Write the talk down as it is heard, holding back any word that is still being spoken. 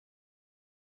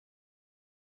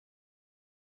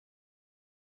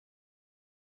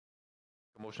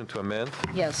Motion to amend?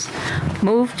 Yes.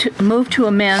 Move to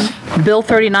amend Bill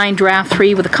 39, Draft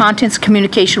 3 with the contents of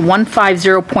communication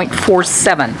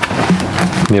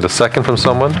 150.47. Need a second from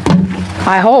someone?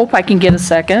 I hope I can get a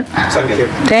second. Second.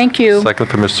 Thank you.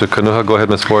 Second from Mr. Kanuha. Go ahead,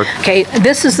 Ms. Ford. Okay,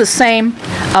 this is the same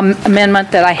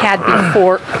amendment that I had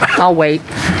before. I'll wait.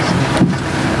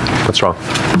 What's wrong?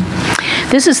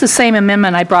 This is the same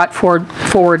amendment I brought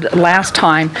forward last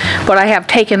time, but I have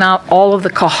taken out all of the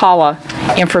Kahala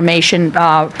information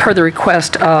per the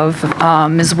request of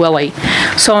Ms. Willie.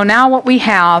 So now what we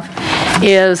have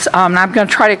is, and I'm going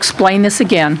to try to explain this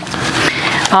again.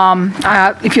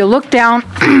 If you look down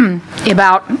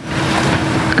about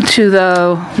to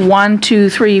the 1, 2,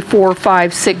 3, 4,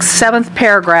 5, 6, 7th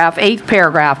paragraph, 8th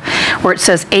paragraph, where it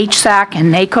says HSAC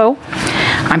and NACO,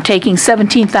 I'm taking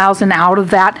 $17,000 out of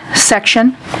that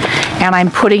section, and I'm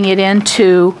putting it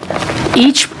into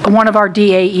each one of our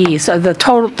DAEs. So the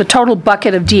total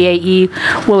bucket of DAE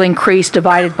will increase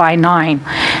divided by 9.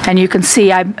 And you can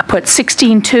see I put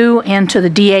 $16,200 into the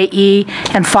DAE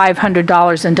and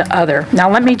 $500 into other. Now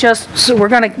let me so we're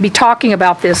going to be talking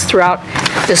about this throughout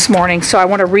this morning, so I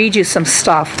want to read you some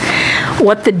stuff.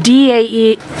 What the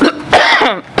DAE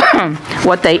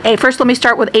first let me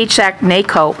start with HSAC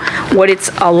NACO,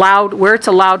 where it's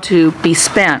allowed to be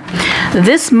spent.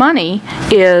 This money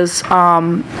was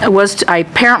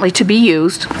apparently to be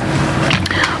used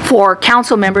for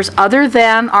council members other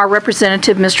than our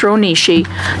representative, Mr. Onishi,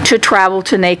 to travel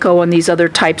to NACO and these other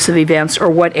types of events or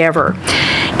whatever.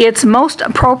 It's most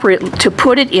appropriate to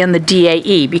put it in the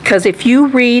DAE, because if you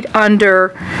read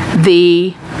under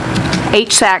the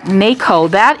HSAC NACO,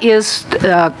 that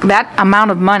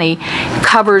amount of money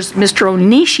covers Mr.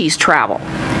 Onishi's travel.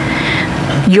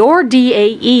 Your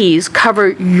DAEs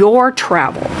cover your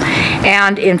travel.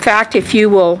 And in fact, if you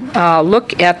will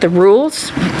look at the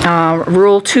rules,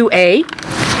 Rule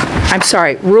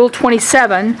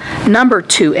 27, number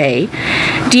 2A,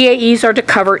 DAEs are to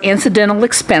cover incidental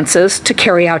expenses to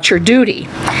carry out your duty.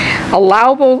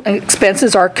 Allowable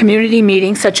expenses are community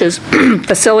meetings such as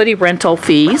facility rental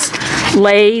fees,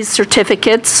 lays,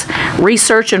 certificates,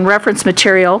 research and reference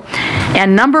material,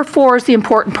 and number 4 is the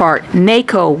important part,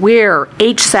 NACO, WEIR,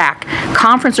 HSAC,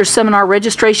 conference or seminar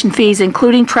registration fees,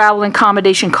 including travel and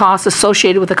accommodation costs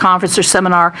associated with the conference or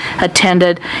seminar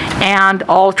attended, and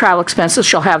all travel expenses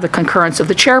shall have the concurrence of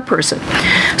the chairperson.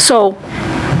 So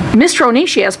Mr.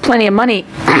 Onishi has plenty of money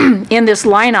in this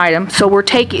line item, so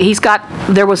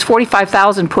there was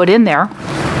 $45,000 put in there.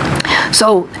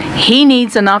 So he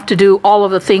needs enough to do all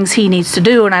of the things he needs to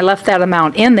do, and I left that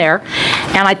amount in there.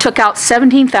 And I took out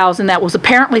 $17,000 that was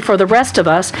apparently for the rest of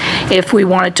us if we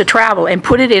wanted to travel, and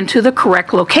put it into the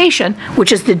correct location,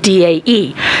 which is the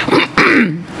DAE,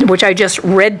 which I just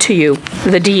read to you,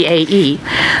 the DAE.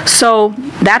 So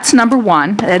that's number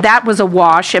 1. That was a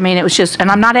wash. I mean, it was just,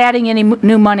 and I'm not adding any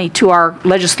new money to our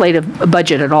legislative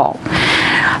budget at all.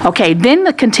 Okay, then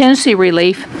the contingency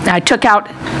relief, I took out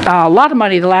a lot of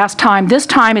money the last time. This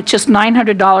time it's just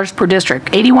 $900 per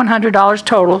district, $8,100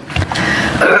 total.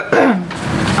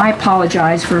 I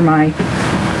apologize for my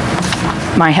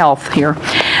health here.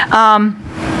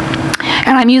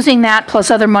 And I'm using that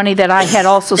plus other money that I had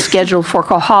also scheduled for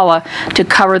Kohala to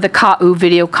cover the KAU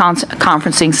video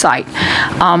conferencing site.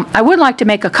 I would like to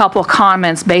make a couple of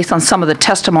comments based on some of the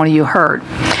testimony you heard.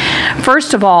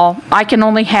 First of all, I can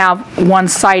only have one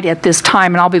site at this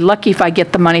time, and I'll be lucky if I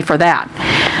get the money for that.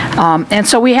 And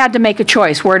so we had to make a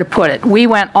choice where to put it. We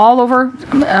went all over.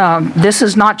 This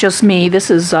is not just me. This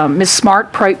is Ms.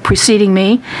 Smart preceding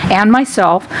me and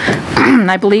myself.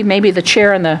 I believe maybe the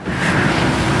chair and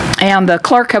the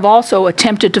clerk have also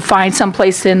attempted to find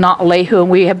someplace in Naalehu, and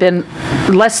we have been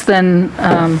less than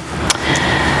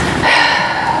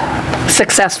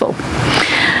successful.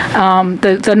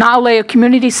 The Naalehu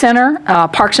Community Center,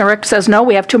 Parks and Rec says, no,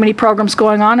 we have too many programs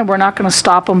going on and we're not going to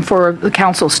stop them for the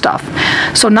council stuff.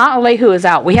 So Naalehu is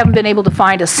out. We haven't been able to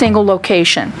find a single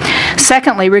location.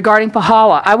 Secondly, regarding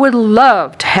Pahala, I would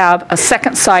love to have a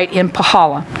second site in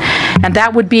Pahala, and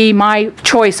that would be my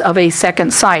choice of a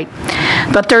second site.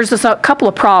 But there's a couple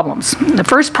of problems. The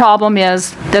first problem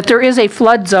is that there is a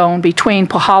flood zone between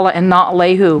Pahala and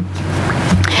Naalehu.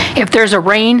 If there's a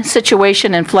rain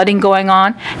situation and flooding going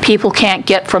on, people can't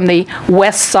get from the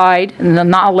west side, and the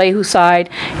Naalehu side,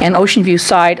 and Ocean View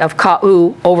side of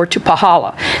Ka'u over to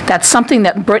Pahala. That's something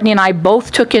that Brittany and I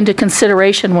both took into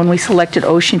consideration when we selected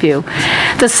Ocean View.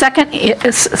 The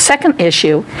second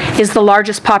issue is the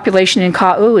largest population in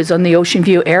Ka'u is in the Ocean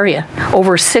View area.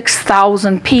 Over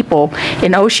 6,000 people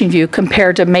in Ocean View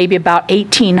compared to maybe about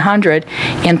 1,800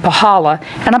 in Pahala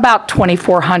and about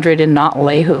 2,400 in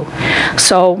Naalehu.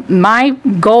 So my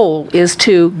goal is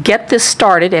to get this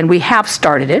started, and we have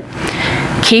started it.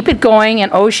 Keep it going in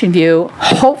Ocean View,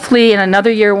 hopefully in another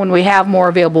year when we have more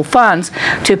available funds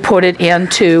to put it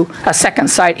into a second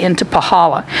site into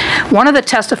Pahala. One of the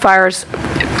testifiers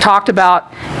talked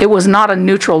about it was not a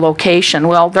neutral location.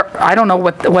 Well, I don't know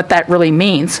what that really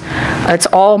means. It's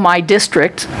all my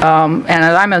district, and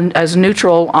I'm as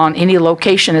neutral on any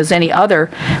location as any other,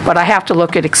 but I have to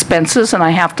look at expenses and I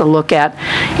have to look at,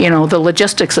 the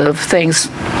logistics of things.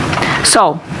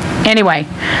 So, anyway,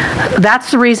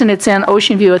 that's the reason it's in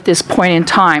Ocean View at this point in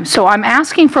time. So I'm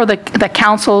asking for the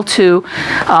council to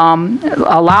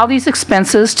allow these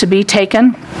expenses to be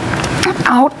taken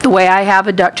out the way I have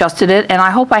adjusted it, and I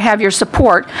hope I have your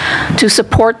support to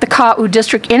support the Ka'u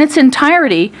district in its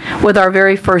entirety with our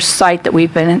very first site that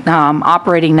we've been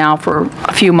operating now for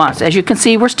a few months. As you can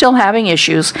see, we're still having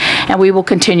issues, and we will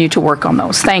continue to work on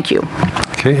those. Thank you.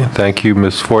 Okay, thank you,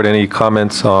 Ms. Ford. Any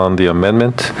comments on the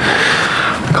amendment?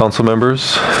 Council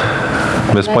members?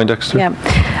 Ms. Poindexter? Yeah.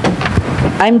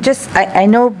 I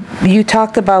know you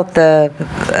talked about the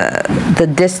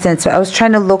distance. I was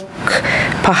trying to look.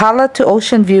 Pahala to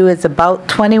Ocean View is about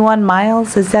 21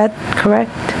 miles, is that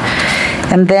correct?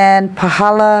 And then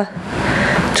Pahala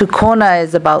to Kona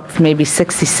is about maybe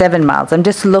 67 miles. I'm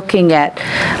just looking at,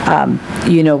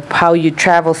 how you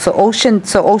travel. So Ocean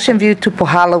View to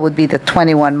Pahala would be the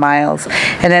 21 miles.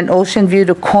 And then Ocean View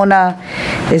to Kona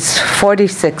is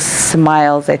 46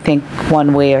 miles, I think,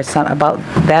 one way or something. About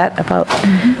that? Depends on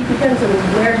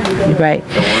where you go. Right.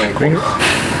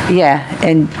 Yeah,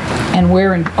 And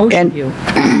we're in Ocean View.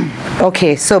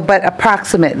 Okay, so, but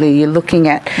approximately you're looking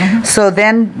at. So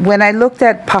then when I looked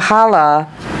at Pahala,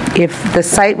 if the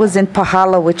site was in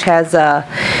Pahala, which has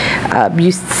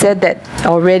you said that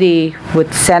already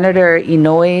with Senator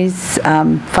Inouye's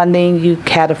funding, you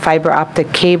had a fiber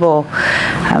optic cable.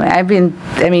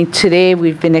 Today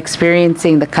we've been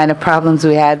experiencing the kind of problems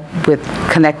we had with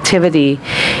connectivity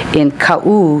in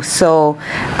Ka'u. So,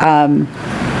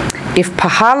 if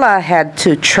Pahala had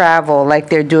to travel like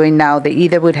they're doing now, they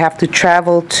either would have to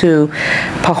travel to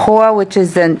Pahoa, which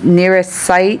is the nearest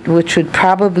site, which would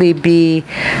probably be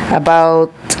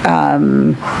about,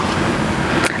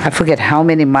 I forget how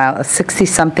many miles,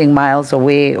 60-something miles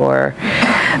away,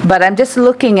 but I'm just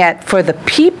looking at, for the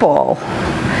people,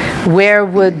 where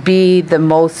would be the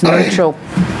most neutral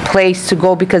place to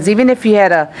go, because even if you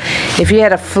had a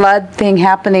flood thing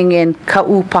happening in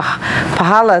Ka'u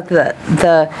Pahala,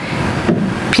 the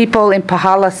people in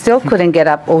Pahala still couldn't get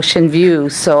up Ocean View.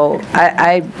 So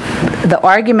the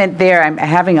argument there, I'm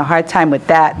having a hard time with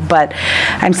that, but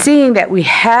I'm seeing that we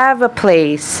have a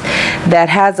place that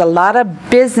has a lot of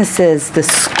businesses, the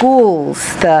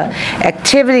schools, the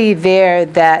activity there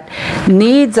that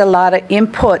needs a lot of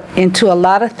input into a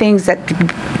lot of things that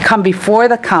come before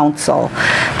the council.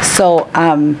 So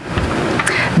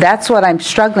that's what I'm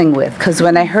struggling with, because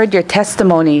when I heard your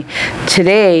testimony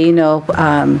today,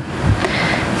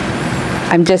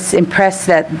 I'm just impressed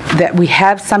that we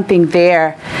have something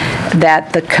there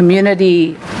that the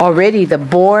community already, the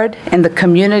board and the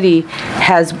community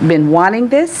has been wanting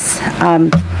this.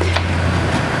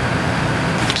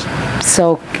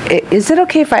 So is it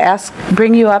okay if I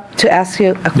bring you up to ask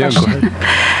you a question? Yeah, go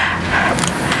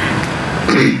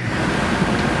ahead.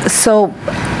 So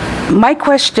my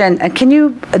question, can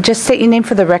you just say your name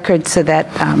for the record so that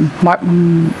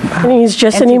Martin... I think it's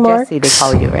Jesseny Marks. Jesse, they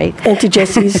call you, right? Auntie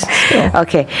Jessie's. Yeah.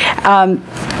 Okay.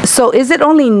 So is it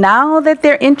only now that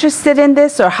they're interested in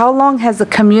this, or how long has the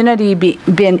community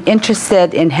been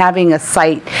interested in having a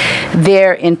site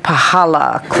there in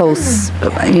Pahala, close,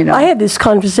 I had this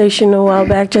conversation a while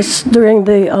back, just during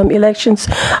the elections.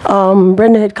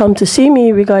 Brenda had come to see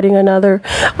me regarding another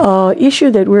issue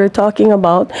that we were talking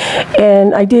about,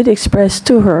 and I did express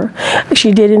to her.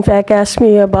 She did, in fact, ask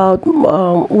me about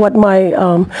what my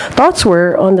thoughts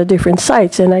were on the different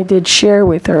sites, and I did share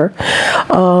with her.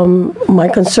 My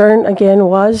concern, again,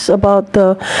 was about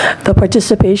the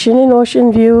participation in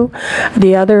Ocean View.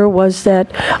 The other was that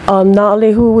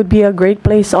Na'alehu would be a great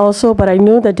place also, but I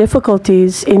knew the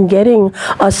difficulties in getting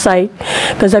a site,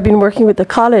 because I've been working with the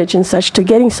college and such to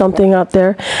getting something out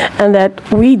there, and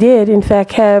that we did, in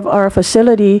fact, have our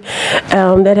facility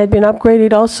that had been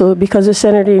upgraded also because of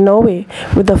Senator Inouye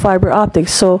with the fiber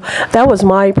optics. So that was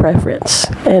my preference,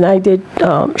 and I did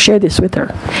share this with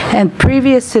her. And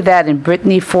previous to that, in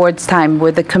Brittany Ford's time,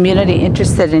 were the community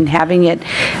interested in having it?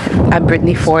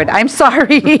 Brittany Ford, I'm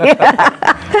sorry.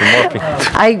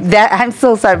 I'm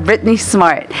so sorry. Brittany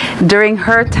Smart, during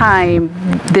her time,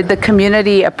 did the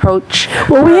community approach?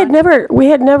 Well, we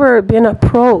had never been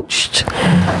approached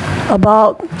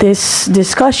about this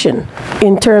discussion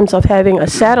in terms of having a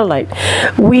satellite.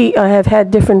 We have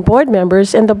had different board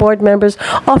members, and the board members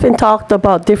often talked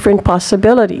about different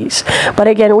possibilities. But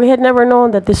again, we had never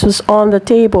known that this was on the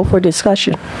table for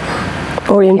discussion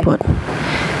or input.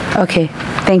 Okay,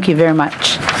 thank you very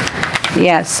much.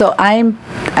 Yeah, so I'm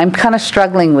kind of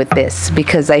struggling with this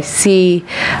because I see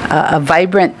a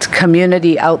vibrant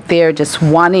community out there just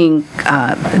wanting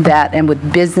that, and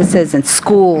with businesses and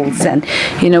schools, and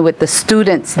with the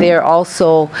students there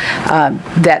also,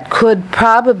 that could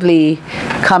probably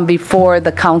come before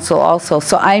the council also.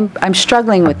 So I'm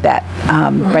struggling with that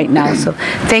right now. So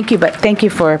thank you, but thank you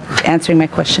for answering my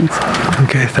questions.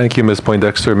 Okay, thank you, Ms.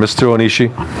 Poindexter. Mr. Onishi?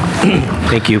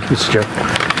 Thank you, Mr. Chair.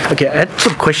 Okay, I had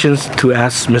some questions to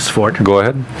ask Ms. Ford. Go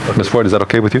ahead. Ms. Ford, is that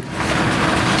okay with you?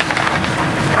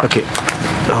 Okay.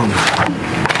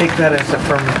 Take that as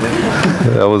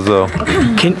affirmative. That was,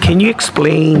 Can you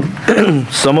explain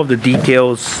some of the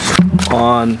details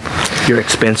on your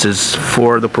expenses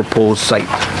for the proposed site?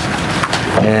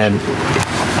 And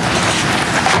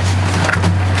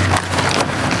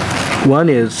one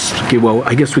is, okay, well,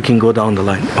 I guess we can go down the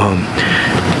line.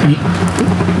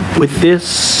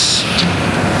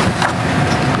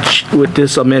 With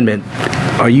this amendment,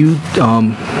 are you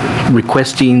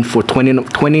requesting for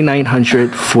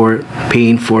 $2,900 for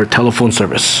paying for telephone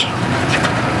service?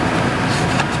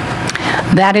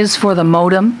 That is for the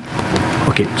modem.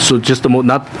 Okay, so just the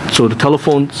not so the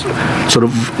telephones, sort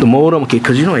of the modem. Okay,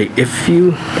 because if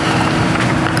you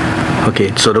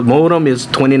so the modem is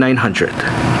 $2,900,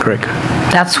 correct?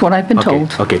 That's what I've been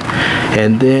told. Okay,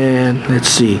 and then let's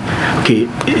see. Okay,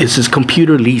 it says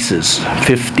computer leases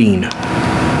 15.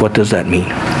 What does that mean?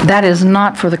 That is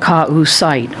not for the KAU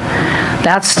site.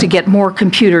 That's to get more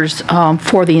computers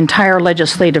for the entire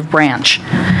legislative branch.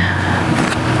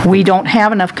 We don't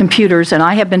have enough computers, and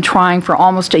I have been trying for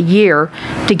almost a year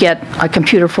to get a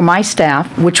computer for my staff,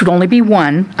 which would only be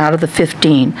one out of the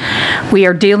 15. We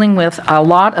are dealing with a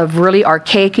lot of really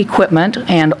archaic equipment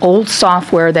and old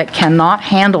software that cannot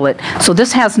handle it. So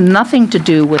this has nothing to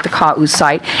do with the KAU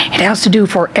site. It has to do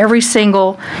for every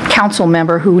single council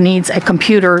member who needs a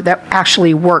computer that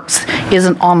actually works,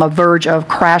 isn't on the verge of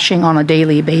crashing on a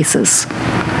daily basis.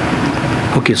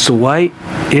 Okay, so why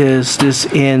is this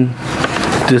in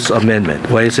this amendment?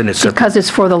 Why isn't it separate? Because it's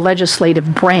for the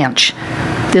legislative branch.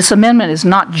 This amendment is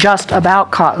not just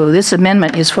about KAU. This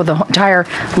amendment is for the entire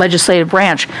legislative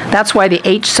branch. That's why the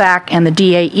HSAC and the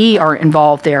DAE are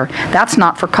involved there. That's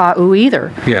not for KAU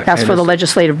either. Yeah, that's for the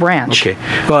legislative branch. Okay.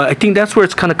 Well, I think that's where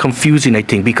it's kind of confusing, I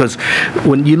think, because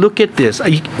when you look at this,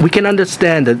 we can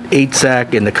understand the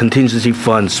HSAC and the contingency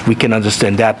funds. We can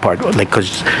understand that part, like,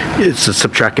 because it's a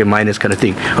subtract and minus kind of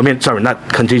thing. I mean, sorry,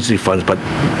 not contingency funds, but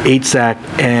HSAC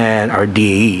and our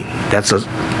DAE.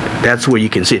 That's where you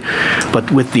can see it.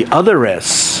 But with the other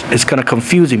rest, it's kind of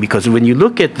confusing because when you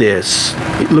look at this,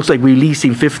 it looks like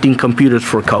releasing 15 computers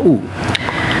for KAU.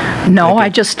 No, I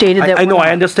just stated that. I know, I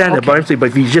understand that, but I'm saying, but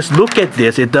if you just look at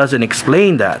this, it doesn't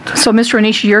explain that. So, Mr.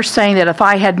 Onishi, you're saying that if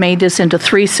I had made this into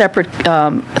 3 separate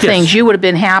things, you would have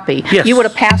been happy. Yes. You would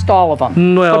have passed all of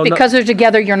them. Well, but because they're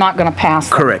together, you're not going to pass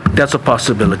them. Correct. That's a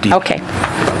possibility. Okay.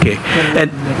 Okay.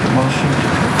 And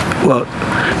well,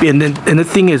 and the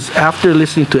thing is, after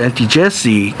listening to Auntie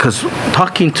Jessie, because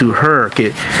talking to her,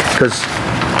 okay, because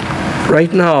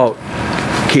right now,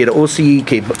 okay, the OCE,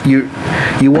 okay,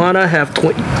 you wanna have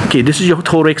this is your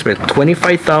total expense,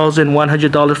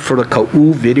 $25,100 for the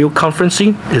KAU video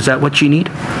conferencing. Is that what you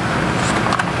need?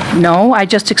 No, I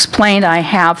just explained I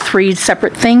have 3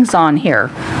 separate things on here.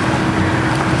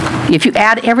 If you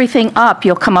add everything up,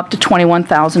 you'll come up to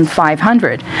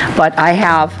 $21,500. But I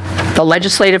have the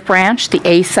legislative branch, the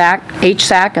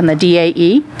HSAC, and the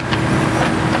DAE.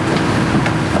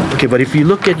 Okay, but if you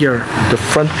look at the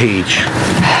front page,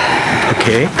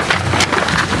 okay,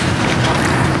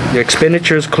 the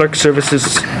expenditures, clerk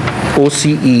services,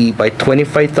 OCE by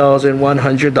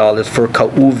 $25,100 for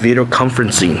KAU video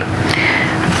conferencing.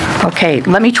 Okay,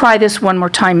 let me try this one more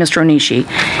time, Mr. Onishi.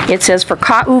 It says for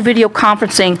KAU video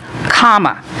conferencing,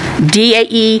 comma,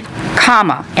 DAE,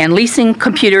 comma, and leasing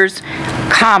computers,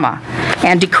 comma,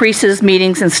 and decreases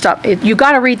meetings and stuff. You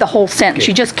got to read the whole sentence.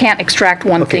 Okay. You just can't extract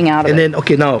one thing out of it. And then,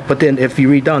 but then if you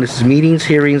read down, this is meetings,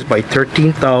 hearings by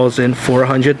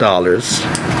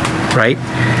 $13,400, right?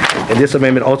 And this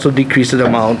amendment also decreases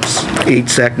amounts,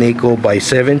 HSAC NACO by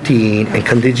 17 and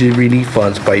contingency relief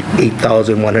funds by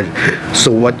 8,100.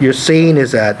 So what you're saying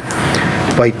is that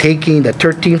by taking the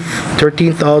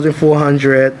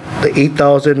 13,400, the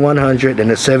 8,100, and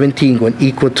the 17 going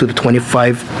equal to the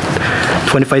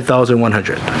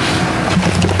 25,100.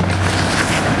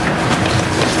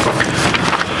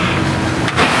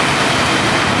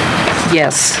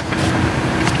 Yes.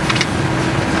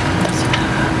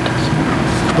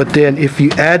 But then if you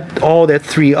add all that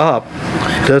three up,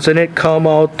 doesn't it come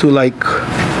out to like,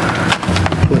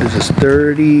 what is this,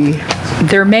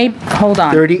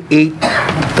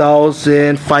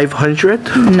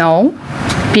 38,500? No,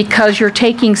 because you're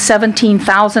taking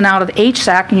 17,000 out of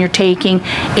HSAC and you're taking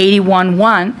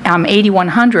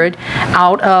 8,100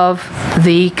 out of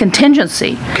the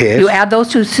contingency. Okay. You add those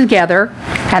two together,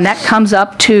 and that comes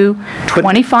up to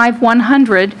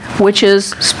 25,100, which is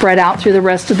spread out through the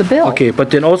rest of the bill. Okay, but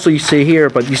then also you say here,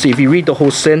 but you see, if you read the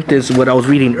whole sentence, what I was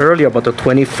reading earlier about the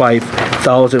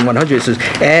 25,100,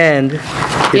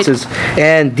 it says,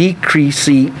 and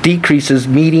decreases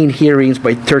meeting hearings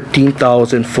by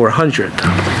 13,400.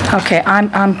 Okay,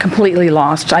 I'm completely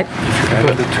lost.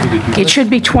 It should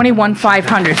be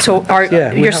 21,500. So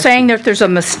you're saying that there's a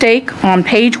mistake on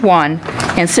page 1.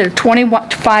 Instead of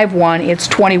 21,501, it's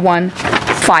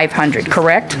 21,500,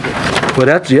 correct? Well,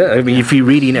 that's, yeah, I mean, if you're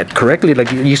reading it correctly, like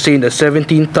you're saying the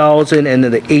 17,000 and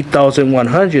then the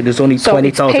 8,100 is only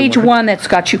 20,000. So it's page 1 that's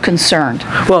got you concerned.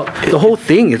 Well, the whole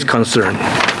thing is concerned.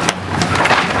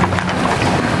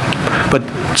 But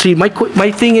see,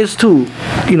 my thing is too,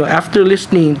 you know, after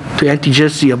listening to Auntie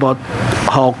Jessie about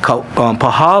how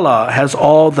Pahala has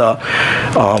all the,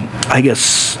 I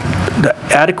guess, the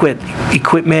adequate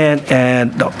equipment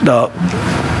and the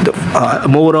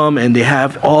modem, and they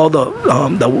have all the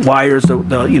wires,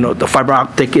 the fiber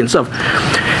optic and stuff.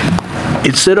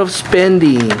 Instead of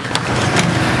spending,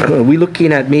 we're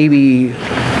looking at maybe.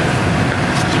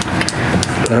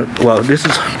 Well, this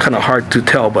is kind of hard to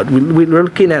tell, but we're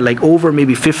looking at like over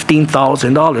maybe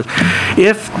 $15,000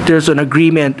 if there's an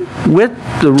agreement with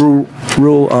the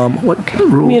rural Health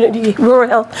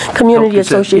Community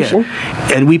Association.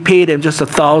 Yeah. And we pay them just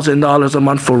 $1,000 a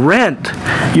month for rent.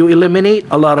 You eliminate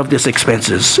a lot of these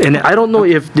expenses. And I don't know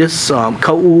if this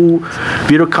Ka'u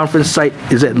video conference site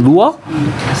is at Lua.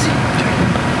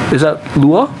 Is that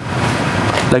Lua?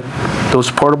 Like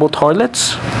those portable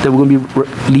toilets that we're going to be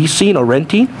leasing or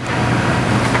renting?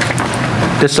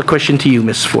 That's a question to you,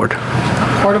 Ms. Ford.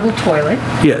 Portable toilet.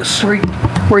 Yes.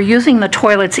 We're using the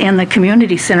toilets in the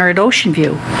community center at Ocean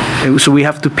View. So we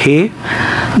have to pay?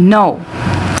 No.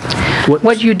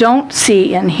 What you don't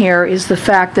see in here is the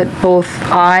fact that both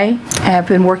I have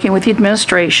been working with the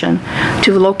administration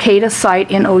to locate a site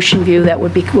in Ocean View that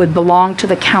would belong to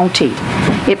the county.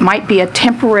 It might be a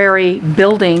temporary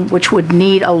building which would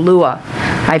need a LUA.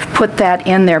 I've put that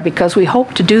in there because we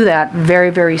hope to do that very,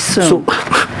 very soon. So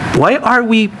why are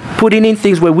we putting in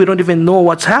things where we don't even know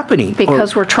what's happening?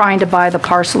 Because we're trying to buy the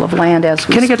parcel of land as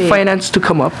we speak. Can I get finance to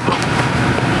come up?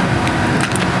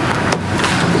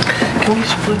 Can we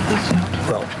split this out?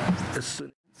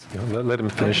 Well, Let him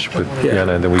finish with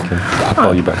Yana, and then we can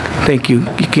call you back. thank you.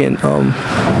 You can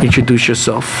introduce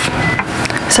yourself.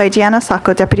 So, Gianna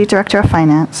Sacco, Deputy Director of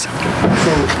Finance. So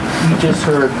you just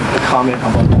heard a comment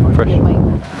about the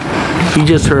You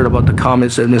just heard about the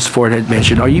comments that Ms. Ford had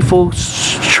mentioned. Are you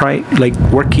folks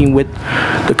working with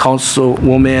the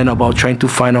councilwoman about trying to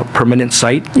find a permanent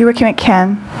site? You're working with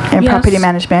Ken in Yes. property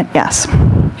management? Yes.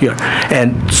 Yeah,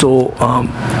 and so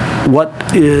what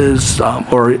is,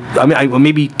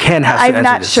 maybe Ken has to answer I'm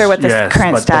not this. sure what the Yes,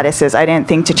 current but- status is. I didn't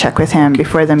think to check with him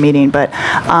before the meeting, but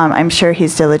I'm sure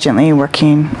he's diligently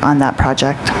working on that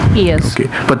project. He is. Okay,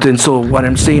 but then, so what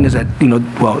I'm saying is that,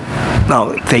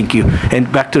 thank you. And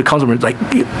back to the councilman, like,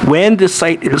 when the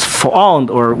site is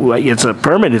found, or it's a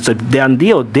permit, it's a done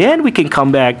deal, then we can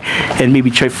come back and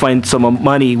maybe try to find some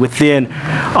money within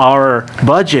our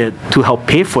budget to help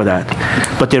pay for that.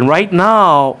 But then right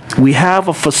now, we have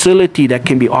a facility that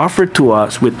can be offered to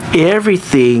us with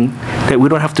everything that we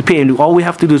don't have to pay, and all we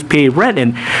have to do is pay rent.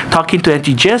 And talking to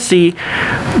Auntie Jessie,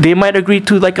 they might agree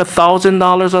to like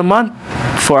 $1,000 a month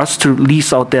for us to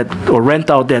lease out that or rent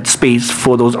out that space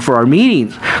for our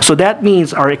meetings. So that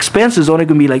means our expense is only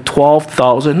going to be like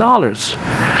 $12,000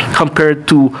 compared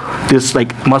to this,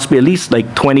 like, must be at least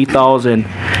like $20,000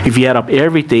 if you add up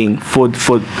everything for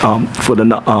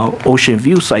the Ocean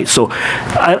View site. So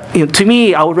to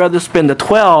me, I would rather spend the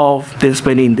 12 than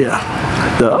spending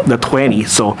the 20.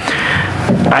 So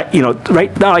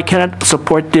right now I cannot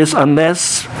support this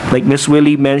unless, like Ms.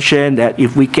 Willie mentioned, that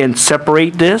if we can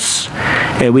separate this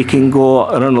and we can go,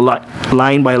 I don't know,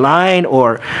 line by line,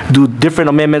 or do different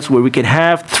amendments where we can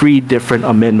have 3 different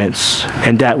amendments,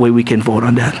 and that way we can vote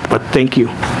on that. But thank you.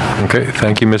 Okay,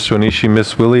 thank you, Mr. Onishi.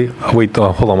 Ms. Willie, wait,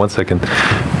 hold on one second.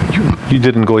 You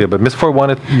didn't go yet, but Ms. Ford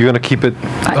you're going to keep it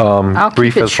I'll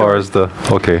brief keep it as far short. as the,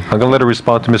 okay. I'm going to let her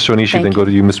respond to Mr. Onishi, Thank then you. go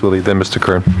to you, Ms. Willie, then Mr.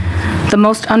 Kern. The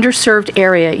most underserved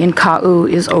area in Ka'u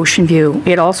is Ocean View.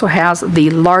 It also has the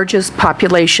largest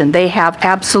population. They have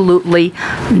absolutely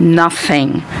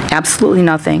nothing, absolutely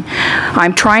nothing.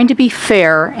 I'm trying to be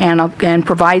fair and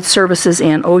provide services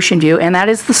in Ocean View, and that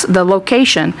is the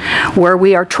location where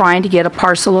we are trying to get a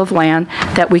parcel of land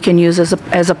that we can use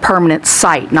as a permanent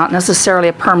site, not necessarily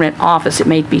a permanent office. It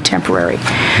may be temporary.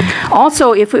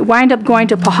 Also, if we wind up going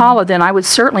to Pahala, then I would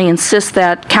certainly insist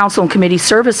that council and committee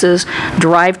services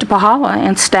drive to Pahala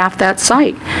and staff that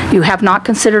site. You have not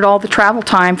considered all the travel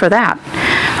time for that.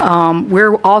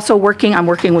 We're also I'm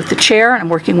working with the chair, I'm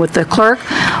working with the clerk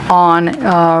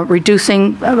on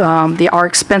reducing our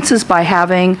expenses by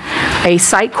having a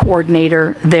site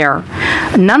coordinator there.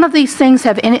 None of these things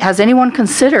has anyone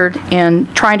considered in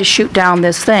trying to shoot down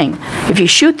this thing. If you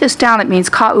shoot this down, it means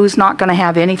Ka'u's not going to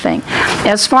have anything.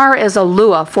 As far as a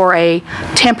LUA for a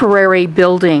temporary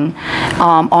building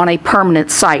on a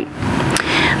permanent site,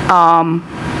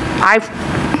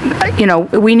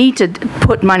 we need to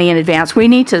put money in advance. We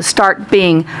need to start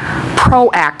being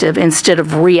proactive instead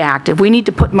of reactive. We need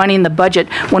to put money in the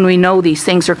budget when we know these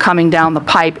things are coming down the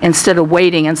pipe instead of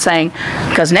waiting and saying,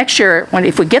 because next year,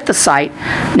 if we get the site,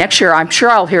 next year I'm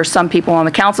sure I'll hear some people on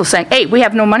the council saying, hey, we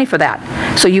have no money for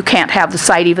that, so you can't have the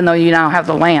site even though you now have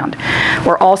the land.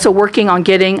 We're also working on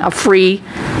getting a free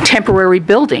temporary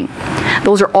building.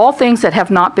 Those are all things that have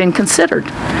not been considered.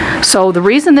 So the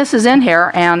reason this is in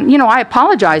here, and I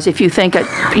apologize if you think that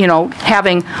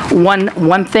having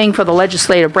one thing for the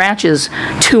legislative branch is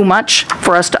too much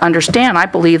for us to understand. I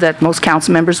believe that most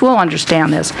council members will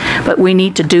understand this, but we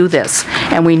need to do this,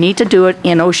 and we need to do it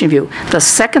in Ocean View. The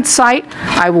second site,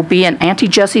 I will be in Auntie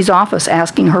Jessie's office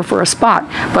asking her for a spot.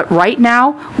 But right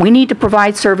now, we need to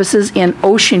provide services in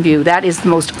Ocean View. That is the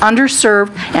most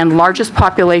underserved and largest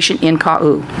population in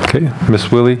Ka'u. Okay,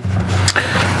 Ms. Willie.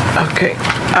 Okay.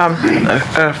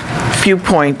 A few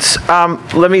points.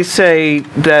 Let me say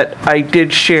that I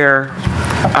did share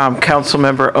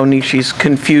Councilmember Onishi's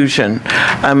confusion,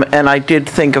 and I did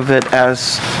think of it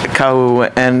as Ka'u,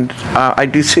 and I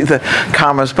do see the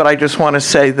commas, but I just want to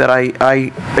say that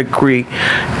I agree,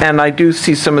 and I do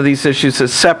see some of these issues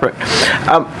as separate.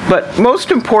 But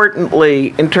most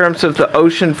importantly, in terms of the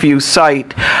Ocean View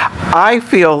site, I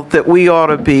feel that we ought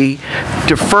to be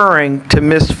deferring to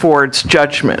Ms. Ford's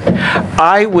judgment.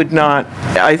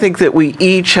 I think that we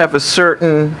each have a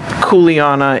certain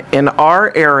kuleana in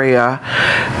our area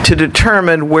to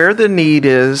determine where the need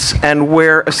is and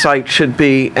where a site should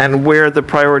be and where the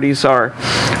priorities are.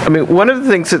 I mean, one of the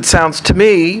things that sounds to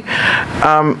me,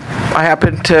 I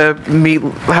happened to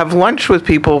have lunch with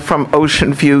people from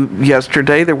Ocean View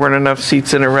yesterday. There weren't enough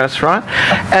seats in a restaurant,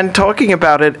 and talking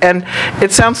about it, and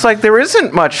it sounds like there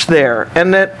isn't much there,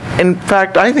 and that, in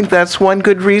fact, I think that's one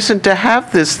good reason to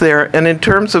have this there, and in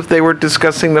terms of they were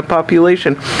discussing the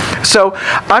population. So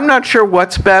I'm not sure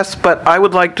what's best, but I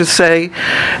would like to say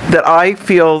that I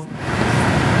feel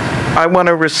I want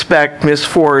to respect Ms.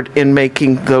 Ford in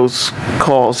making those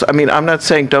calls. I mean, I'm not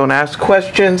saying don't ask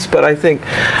questions, but I think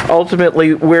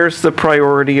ultimately where's the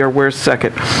priority or where's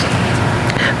second.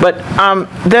 But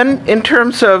then in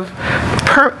terms of,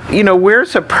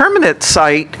 where's a permanent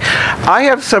site, I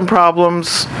have some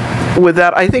problems with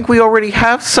that. I think we already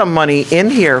have some money in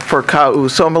here for Ka'u,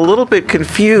 so I'm a little bit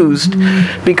confused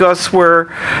because we're,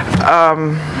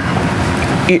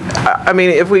 I mean,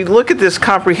 if we look at this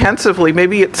comprehensively,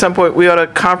 maybe at some point we ought to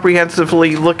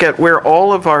comprehensively look at where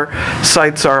all of our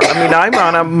sites are. I mean, I'm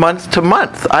on a month to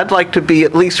month. I'd like to be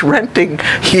at least renting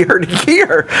year to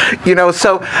year,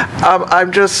 so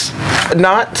I'm just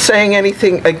not saying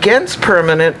anything against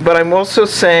permanent, but I'm also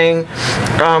saying,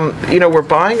 we're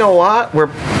buying a lot.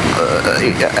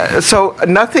 So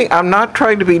nothing, I'm not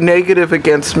trying to be negative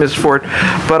against Ms. Ford,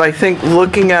 but I think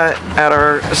looking at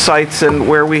our sites and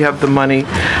where we have the money,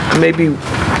 maybe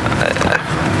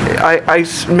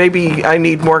maybe I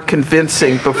need more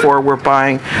convincing before we're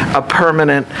buying a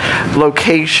permanent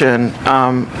location,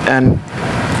 and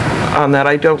on that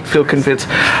I don't feel convinced.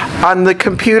 On the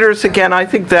computers, again, I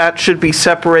think that should be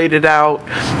separated out.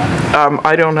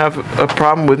 I don't have a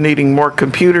problem with needing more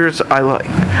computers.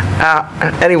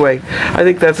 Anyway, I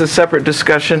think that's a separate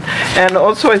discussion. And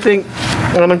also I think,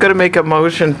 and I'm going to make a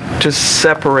motion to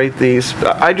separate these.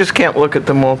 I just can't look at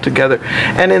them all together.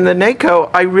 And in the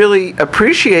NACO, I really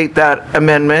appreciate that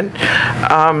amendment.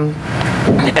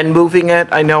 and moving it.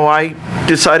 I know I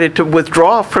decided to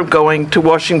withdraw from going to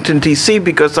Washington, D.C.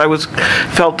 because I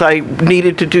felt I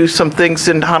needed to do some things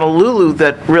in Honolulu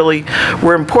that really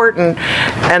were important.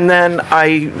 And then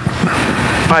I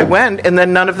went, and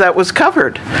then none of that was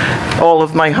covered. All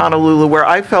of my Honolulu, where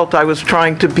I felt I was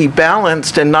trying to be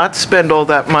balanced and not spend all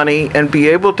that money and be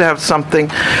able to have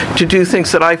something to do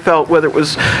things that I felt, whether it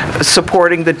was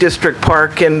supporting the district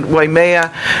park in Waimea,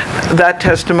 that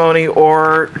testimony,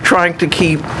 or trying to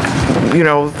keep, you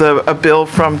know, a bill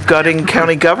from gutting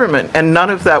county government, and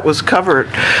none of that was covered.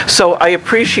 So I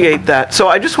appreciate that. So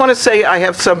I just want to say I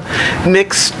have some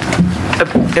mixed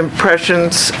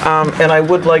impressions, and I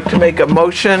would like to make a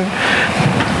motion,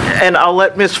 and I'll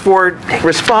let Ms. Ford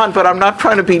respond, but I'm not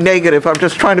trying to be negative. I'm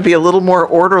just trying to be a little more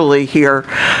orderly here,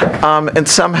 and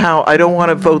somehow I don't want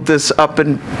to vote this up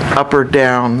or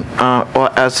down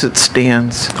as it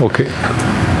stands. Okay.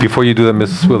 Before you do that,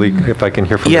 Ms. Willie, if I can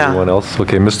hear from everyone else.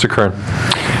 Okay, Mr. Kern.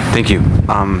 Thank you.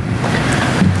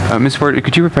 Ms. Ford,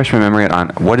 could you refresh my memory on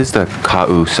what is the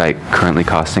Ka'u site currently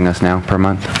costing us now per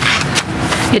month?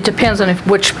 It depends on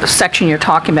which section you're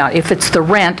talking about. If it's the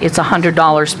rent, it's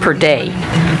 $100 per day.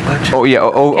 Oh yeah,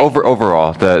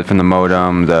 overall, from the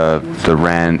modem, the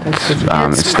rent,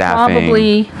 staffing.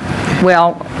 Probably,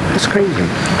 well, it's crazy.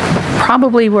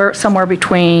 Probably we're somewhere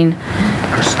between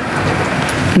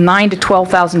 $9,000 to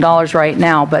 $12,000 right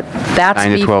now, but that's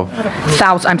 $9,000 to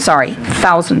 $12,000. I'm sorry,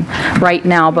 $1,000 right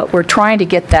now, but we're trying to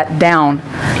get that down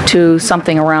to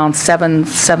something around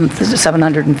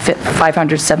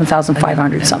 7,500,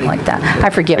 7,500, something like that. I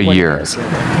forget what it is.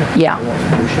 Yeah.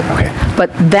 Okay.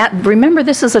 But remember,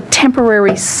 this is a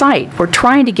temporary site. We're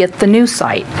trying to get the new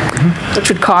site, which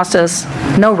would cost us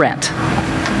no rent.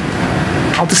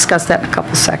 I'll discuss that in a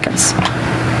couple seconds.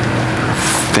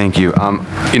 Thank you.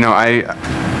 You know,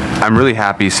 I'm really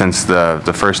happy since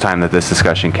the first time that this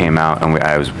discussion came out, and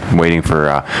I was waiting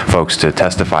for folks to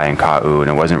testify in Ka'u, and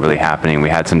it wasn't really happening. We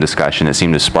had some discussion. It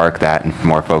seemed to spark that, and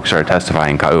more folks started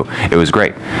testifying in Ka'u. It was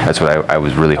great. That's what I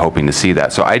was really hoping to see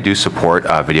that. So I do support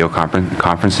video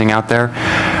conferencing out there.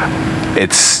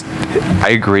 I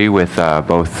agree with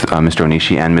both Mr.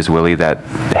 Onishi and Ms. Willie that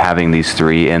having these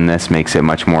three in this makes it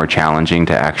much more challenging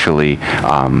to actually,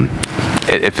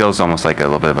 it feels almost like a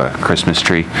little bit of a Christmas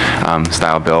tree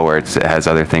style bill where it has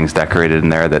other things decorated in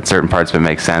there that certain parts of it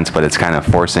make sense, but it's kind of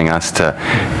forcing us to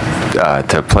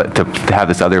have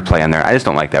this other play in there. I just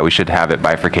don't like that. We should have it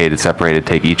bifurcated, separated,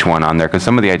 take each one on there, because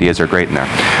some of the ideas are great in there.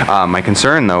 My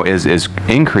concern, though, is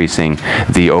increasing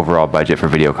the overall budget for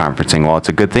video conferencing. While it's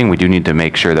a good thing, we do need to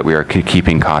make sure that we are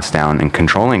keeping costs down and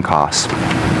controlling costs.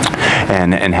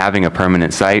 And having a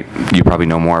permanent site, you probably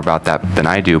know more about that than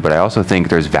I do, but I also think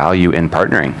there's value in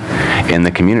partnering in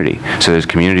the community. So there's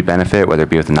community benefit, whether it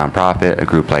be with a nonprofit, a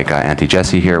group like Auntie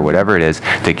Jessie here, whatever it is,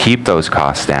 to keep those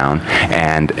costs down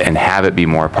and have it be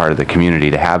more part of the community.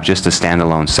 To have just a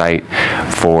standalone site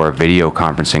for video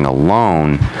conferencing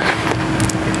alone,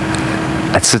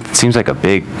 it seems like a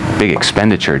big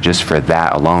expenditure just for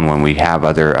that alone when we have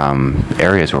other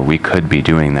areas where we could be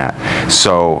doing that.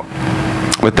 So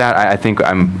with that, I think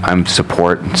I'm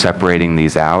support separating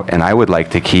these out, and I would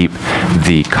like to keep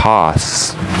the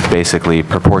costs basically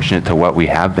proportionate to what we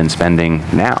have been spending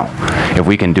now. If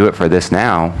we can do it for this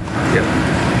now,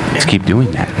 let's keep doing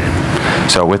that.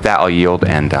 So with that, I'll yield,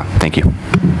 and thank you.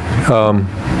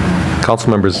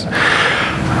 Council members,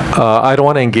 I don't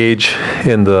want to engage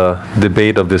in the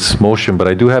debate of this motion, but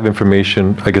I do have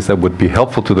information, I guess, that would be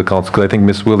helpful to the council, because I think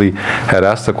Ms. Willie had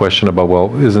asked the question about,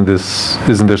 well, isn't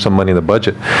there some money in the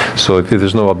budget? So if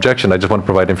there's no objection, I just want to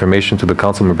provide information to the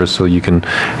council members so you can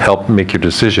help make your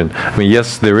decision. I mean,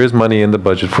 yes, there is money in the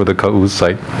budget for the Ka'u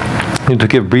site. And to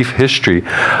give brief history,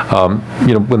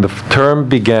 when the term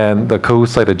began, the Ka'u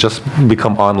site had just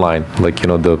become online, like,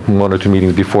 the 1 or 2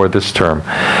 meetings before this term.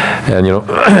 And,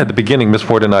 at the beginning, Ms.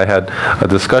 Ford and I had a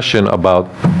discussion about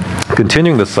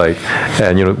continuing the site,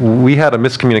 and we had a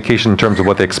miscommunication in terms of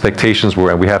what the expectations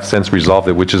were, and we have since resolved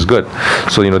it, which is good.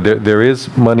 So there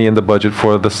is money in the budget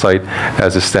for the site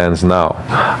as it stands now.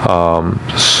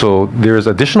 So there's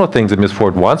additional things that Ms.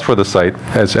 Ford wants for the site,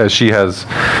 as she has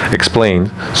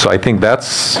explained. So I think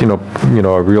that's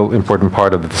a real important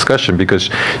part of the discussion, because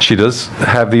she does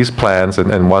have these plans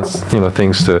and wants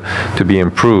things to be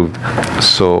improved.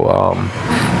 So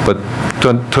but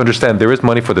to understand, there is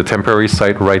money for the temporary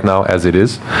site right now now as it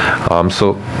is.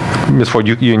 So, Ms. Ford,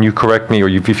 you correct me or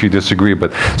if you disagree,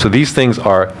 but so these things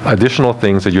are additional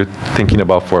things that you're thinking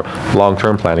about for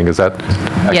long-term planning. Is that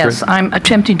accurate? Yes, I'm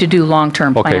attempting to do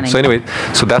long-term planning. Okay, so anyway,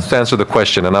 so that's to answer the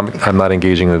question, and I'm not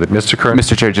engaging with it. Mr. Kern?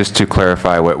 Mr. Chair, just to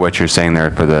clarify what you're saying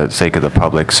there for the sake of the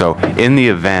public. So in the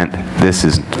event this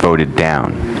is voted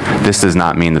down, this does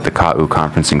not mean that the Ka'u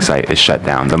conferencing site is shut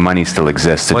down. The money still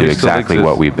exists to do exactly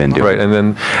what we've been doing. Right,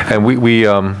 and we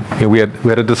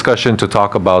had a discussion to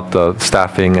talk about the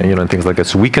staffing and things like that.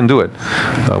 So we can do it.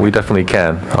 We definitely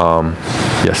can.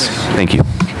 Yes. Thank you.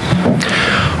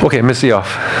 Okay, Ms.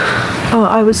 Eoff.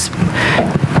 I was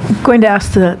going to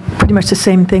ask pretty much the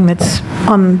same thing that's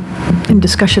in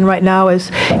discussion right now, is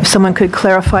if someone could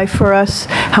clarify for us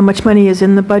how much money is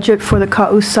in the budget for the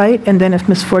Ka'u site, and then if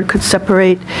Ms. Ford could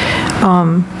separate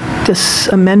this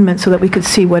amendment so that we could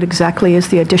see what exactly is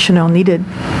the additional needed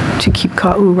to keep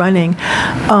Ka'u running.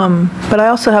 But I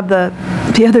also have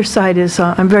the other side is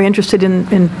I'm very interested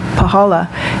in Pahala,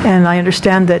 and I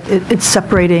understand that it's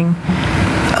separating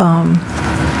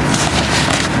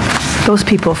those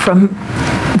people from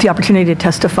the opportunity to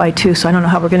testify too, so I don't know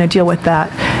how we're going to deal with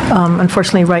that.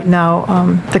 Unfortunately, right now,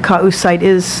 the Ka'u site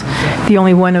is the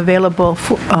only one available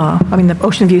for, the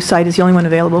Ocean View site is the only one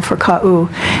available for Ka'u,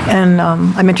 and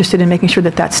I'm interested in making sure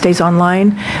that that stays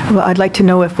online. Well, I'd like to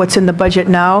know if what's in the budget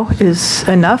now is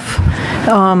enough,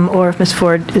 or if Ms.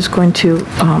 Ford is going to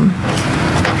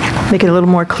make it a little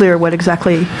more clear what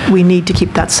exactly we need to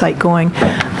keep that site going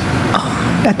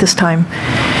at this time.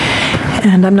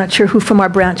 And I'm not sure who from our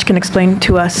branch can explain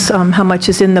to us how much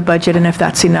is in the budget and if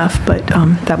that's enough, but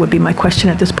that would be my question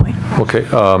at this point. Okay,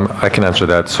 I can answer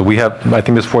that. So we have, I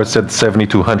think Ms. Ford said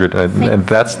 7,200, and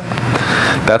that's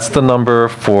the number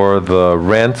for the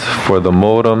rent, for the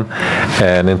modem,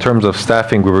 and in terms of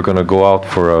staffing, we were going to go out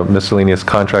for miscellaneous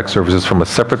contract services from a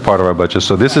separate part of our budget.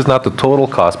 So this is not the total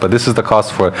cost, but this is the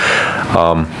cost for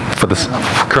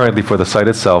currently for the site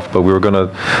itself, but we were going to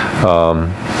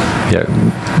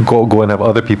go and have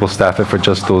other people staff it for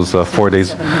just those 4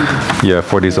 days.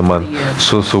 4 days a month.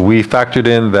 So we factored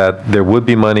in that there would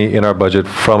be money in our budget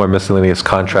from a miscellaneous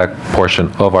contract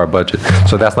portion of our budget.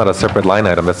 So that's not a separate line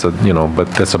item. That's but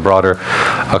that's a broader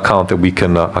account that we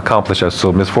can accomplish.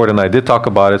 So Ms. Ford and I did talk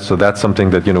about it. So that's something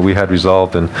that we had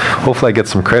resolved, and hopefully I get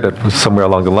some credit somewhere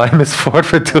along the line, Ms. Ford,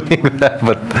 for doing that.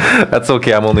 But that's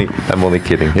okay. I'm only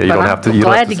kidding. Yeah, you don't have to. I'm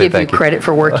glad to give you credit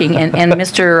for working, and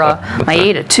Mr.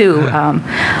 Maeda too.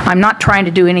 I'm not trying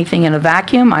to do anything in a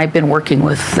vacuum. I've been working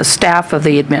with the staff of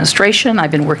the administration.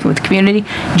 I've been working with the community,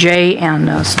 Jay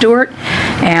and Stuart,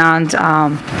 and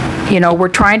we're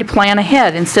trying to plan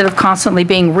ahead instead of constantly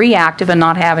being reactive and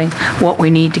not having what we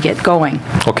need to get going.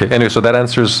 Okay. Anyway, so that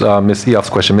answers Ms. Eoff's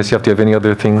question. Ms. Eoff, do you have any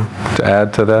other thing to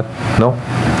add to that? No?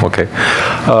 Okay.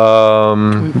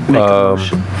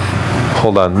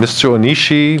 Hold on. Mr.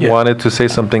 Onishi wanted to say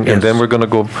something, and then we're going to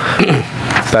go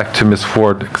back to Ms.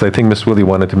 Ford, because I think Ms. Willie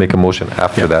wanted to make a motion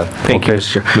after that. Thank you,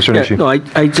 Mr. Onishi. No,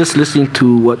 I just listening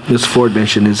to what Ms. Ford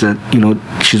mentioned is that,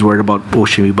 she's worried about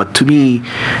Ocean View, but to me,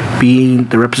 being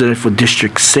the representative for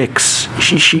District 6,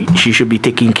 she should be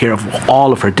taking care of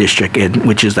all of her district,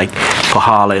 which is like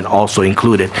Pahala and also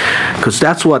included, because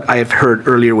that's what I have heard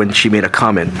earlier when she made a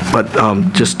comment. But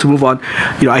just to move on,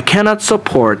 I cannot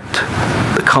support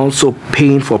the council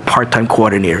paying for a part-time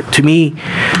coordinator. To me,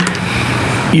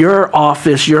 your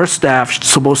office, your staff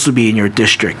supposed to be in your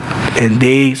district, and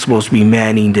they supposed to be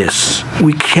manning this.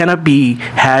 We cannot be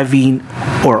having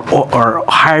or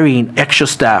hiring extra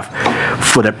staff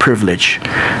for that privilege.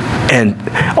 And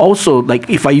also, like,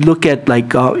 if I look at,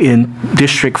 like, in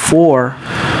District 4,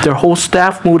 their whole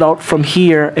staff moved out from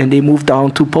here and they moved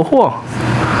down to Pohua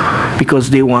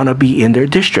because they want to be in their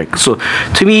district. So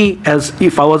to me, as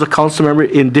if I was a council member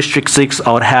in District 6,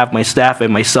 I would have my staff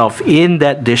and myself in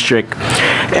that district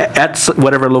at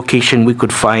whatever location we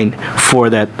could find for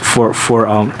that, for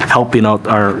helping out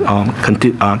our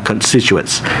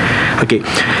constituents. Okay.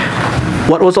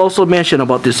 What was also mentioned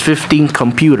about this 15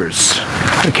 computers,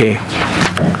 okay,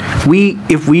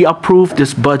 if we approve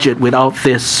this budget without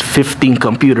this 15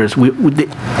 computers,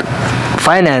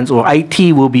 finance or IT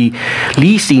will be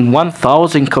leasing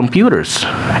 1,000 computers.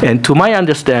 And to my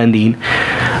understanding,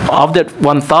 of that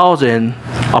 1,000,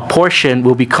 a portion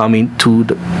will be coming to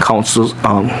the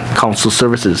council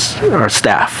services, our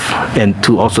staff, and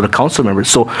to also the council members.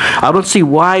 So I don't see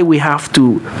why we have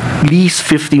to lease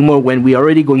 50 more when we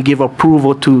already going to give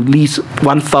approval to lease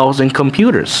 1,000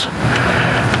 computers.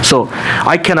 So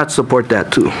I cannot support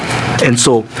that too. And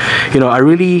so, I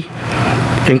really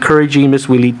encouraging Ms.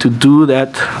 Willie to do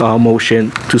that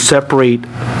motion to separate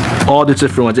all the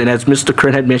different ones. And as Mr.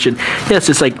 Kern had mentioned, yes,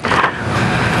 it's like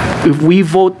if we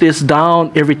vote this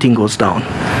down, everything goes down.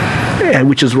 And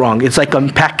which is wrong. It's like a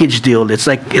package deal. It's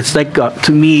like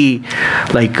to me,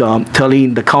 like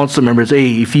telling the council members,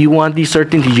 hey, if you want these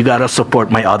certain things, you gotta support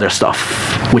my other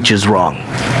stuff, which is wrong.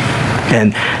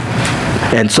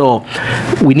 And so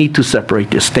we need to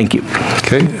separate this. Thank you.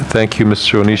 Okay, thank you,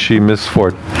 Mr. Onishi. Ms.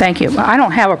 Ford. Thank you. I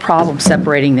don't have a problem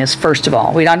separating this, first of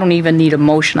all. I don't even need a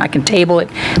motion. I can table it.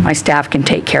 My staff can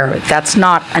take care of it. That's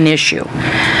not an issue.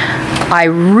 I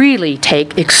really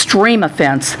take extreme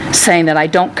offense saying that I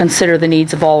don't consider the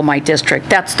needs of all of my district.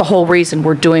 That's the whole reason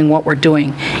we're doing what we're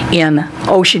doing in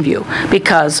Ocean View,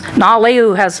 because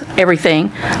Na'aleu has everything,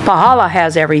 Pahala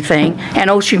has everything, and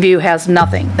Ocean View has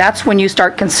nothing. That's when you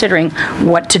start considering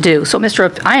what to do. So,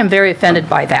 I am very offended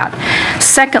by that.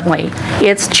 Secondly,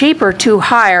 it's cheaper to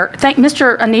hire,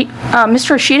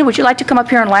 Mr. Ishida, would you like to come up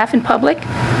here and laugh in public?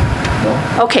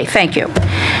 Okay, thank you.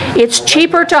 It's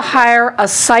cheaper to hire a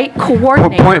site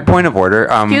coordinator. Point of order.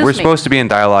 We're supposed to be in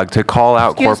dialogue. To call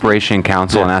out corporation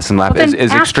counsel and ask them to laugh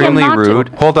is extremely rude.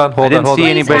 Hold on. I didn't see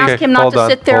anybody. Ask him not to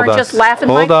sit there and just laugh in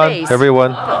my face. Hold on,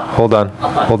 everyone. Hold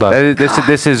on.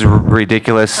 This is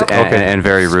ridiculous and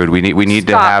very rude. We need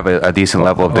to have a decent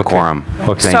level of decorum.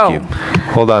 Okay. Thank you.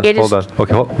 Hold on.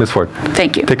 Okay, Ms. Ford.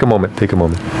 Thank you. Take a moment.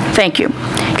 Thank you.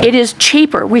 It is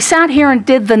cheaper. We sat here and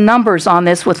did the numbers on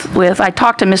this with I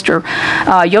talked to Mr.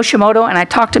 Yoshimoto and I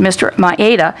talked to Mr.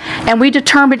 Maeda, and we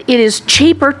determined it is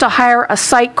cheaper to hire a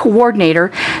site coordinator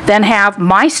than have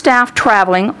my staff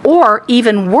traveling, or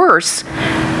even worse,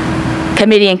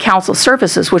 committee and council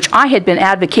services, which I had been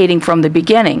advocating from the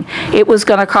beginning. It was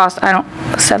going to cost,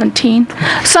 17?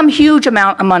 Some huge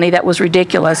amount of money that was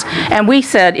ridiculous. And we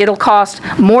said it'll cost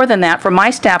more than that for my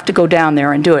staff to go down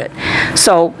there and do it.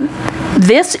 So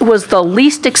this was the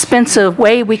least expensive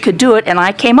way we could do it, and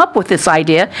I came up with this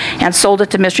idea and sold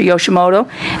it to Mr. Yoshimoto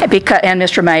and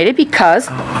Mr. Maeda because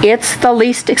it's the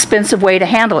least expensive way to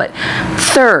handle it.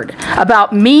 Third,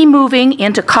 about me moving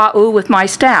into Ka'u with my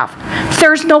staff.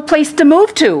 There's no place to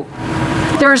move to.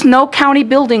 There's no county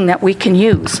building that we can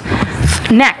use.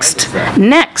 Next,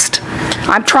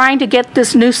 I'm trying to get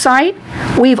this new site.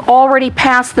 We've already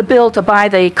passed the bill to buy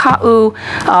the Ka'u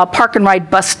Park and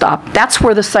Ride bus stop. That's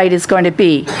where the site is going to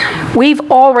be. We've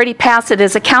already passed it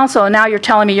as a council, and now you're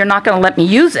telling me you're not going to let me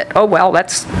use it. Oh, well,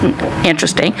 that's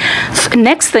interesting.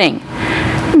 Next thing,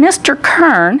 Mr.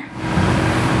 Kern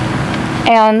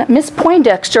and Ms.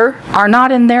 Poindexter are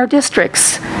not in their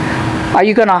districts. Are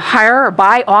you going to hire or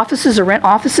buy offices or rent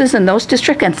offices in those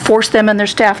districts and force them and their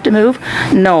staff to move?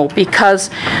 No, because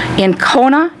in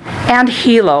Kona and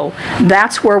Hilo,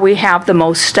 that's where we have the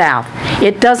most staff.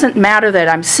 It doesn't matter that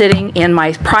I'm sitting in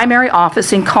my primary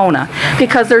office in Kona,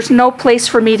 because there's no place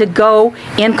for me to go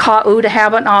in Ka'u to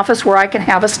have an office where I can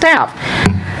have a staff.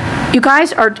 You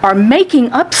guys are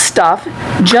making up stuff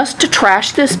just to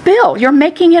trash this bill. You're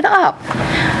making it up.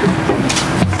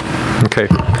 Okay.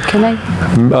 Can I?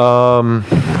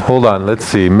 Hold on. Let's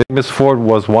see. Ms. Ford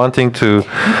was wanting to change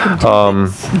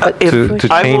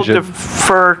I will it.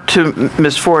 defer to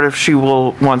Ms. Ford if she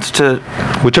wants to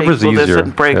Whichever's table this easier.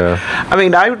 and break. Yeah. I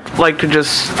mean, I would like to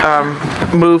just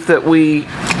move that we,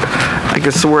 I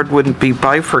guess the word wouldn't be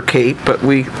bifurcate, but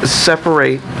we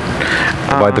separate.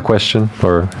 By the question,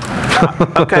 or?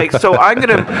 Okay, so I'm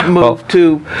going to move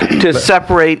to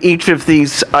separate each of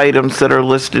these items that are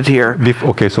listed here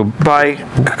Okay, so by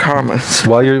commas.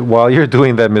 while you're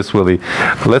doing that, Ms. Willie,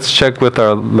 let's check with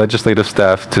our legislative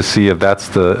staff to see if that's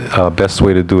the best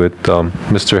way to do it.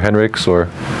 Mr. Henricks or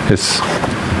his.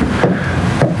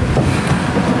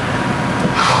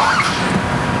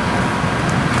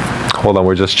 Hold on,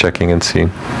 we're just checking and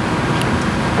seeing.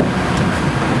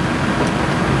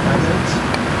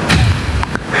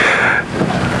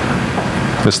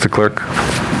 Mr. Clerk.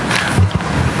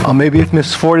 Maybe if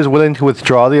Ms. Ford is willing to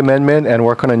withdraw the amendment and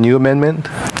work on a new amendment?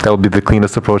 That would be the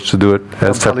cleanest approach to do it,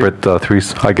 as separate three,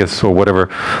 I guess, or whatever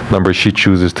number she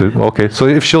chooses to. Okay, so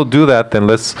if she'll do that, then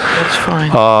let's. That's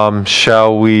fine.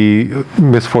 Shall we,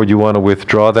 Ms. Ford, you want to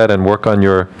withdraw that and work on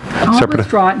your separate? I'll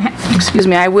withdraw it. Excuse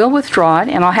me, I will withdraw it,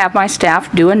 and I'll have my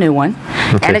staff do a new one.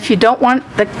 Okay. And if you don't want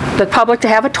the public to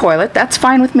have a toilet, that's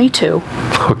fine with me too.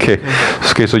 Okay.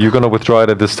 Okay, so you're going to withdraw it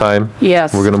at this time?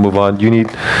 Yes. We're going to move on. You need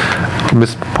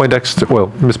Ms. Poindexter, well,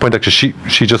 Ms. Poindexter, she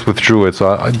just withdrew it, so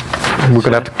we're going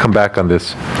to have to come back on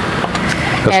this.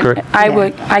 That's And correct?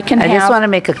 I can I have. just want to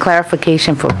make a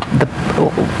clarification for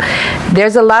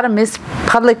there's a lot of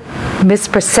public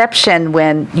misperception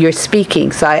when you're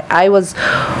speaking. So I was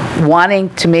wanting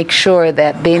to make sure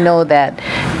that they know that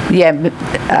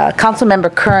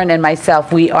Councilmember Kern and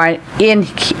myself, we are in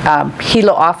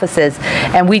Hilo offices,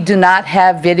 and we do not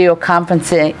have video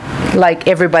conferencing like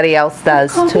everybody else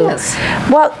does too.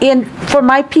 Well, for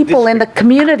my people in the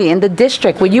community, in the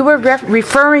district, when you were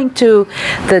referring to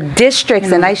the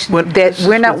districts, and that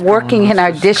we're not working in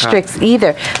our districts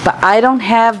either, but I don't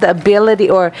have the ability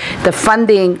or the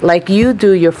funding like you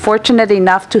do. You're fortunate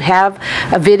enough to have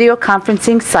a video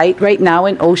conferencing site right now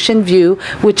in Ocean View,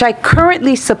 which I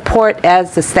currently support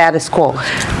as the status quo.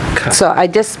 So I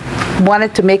just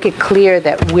wanted to make it clear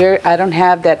that I don't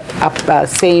have that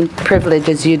same privilege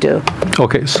as you do.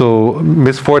 Okay, so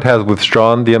Ms. Ford has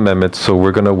withdrawn the amendment, so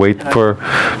we're going to wait for...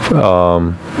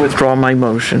 Withdraw my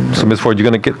motion. So Ms. Ford, you're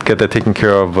going to get that taken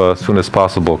care of as soon as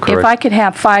possible, correct? If I could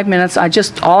have 5 minutes,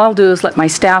 all I'll do is let my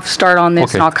staff start on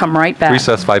this, and I'll come right back.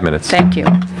 Recess 5 minutes. Thank you.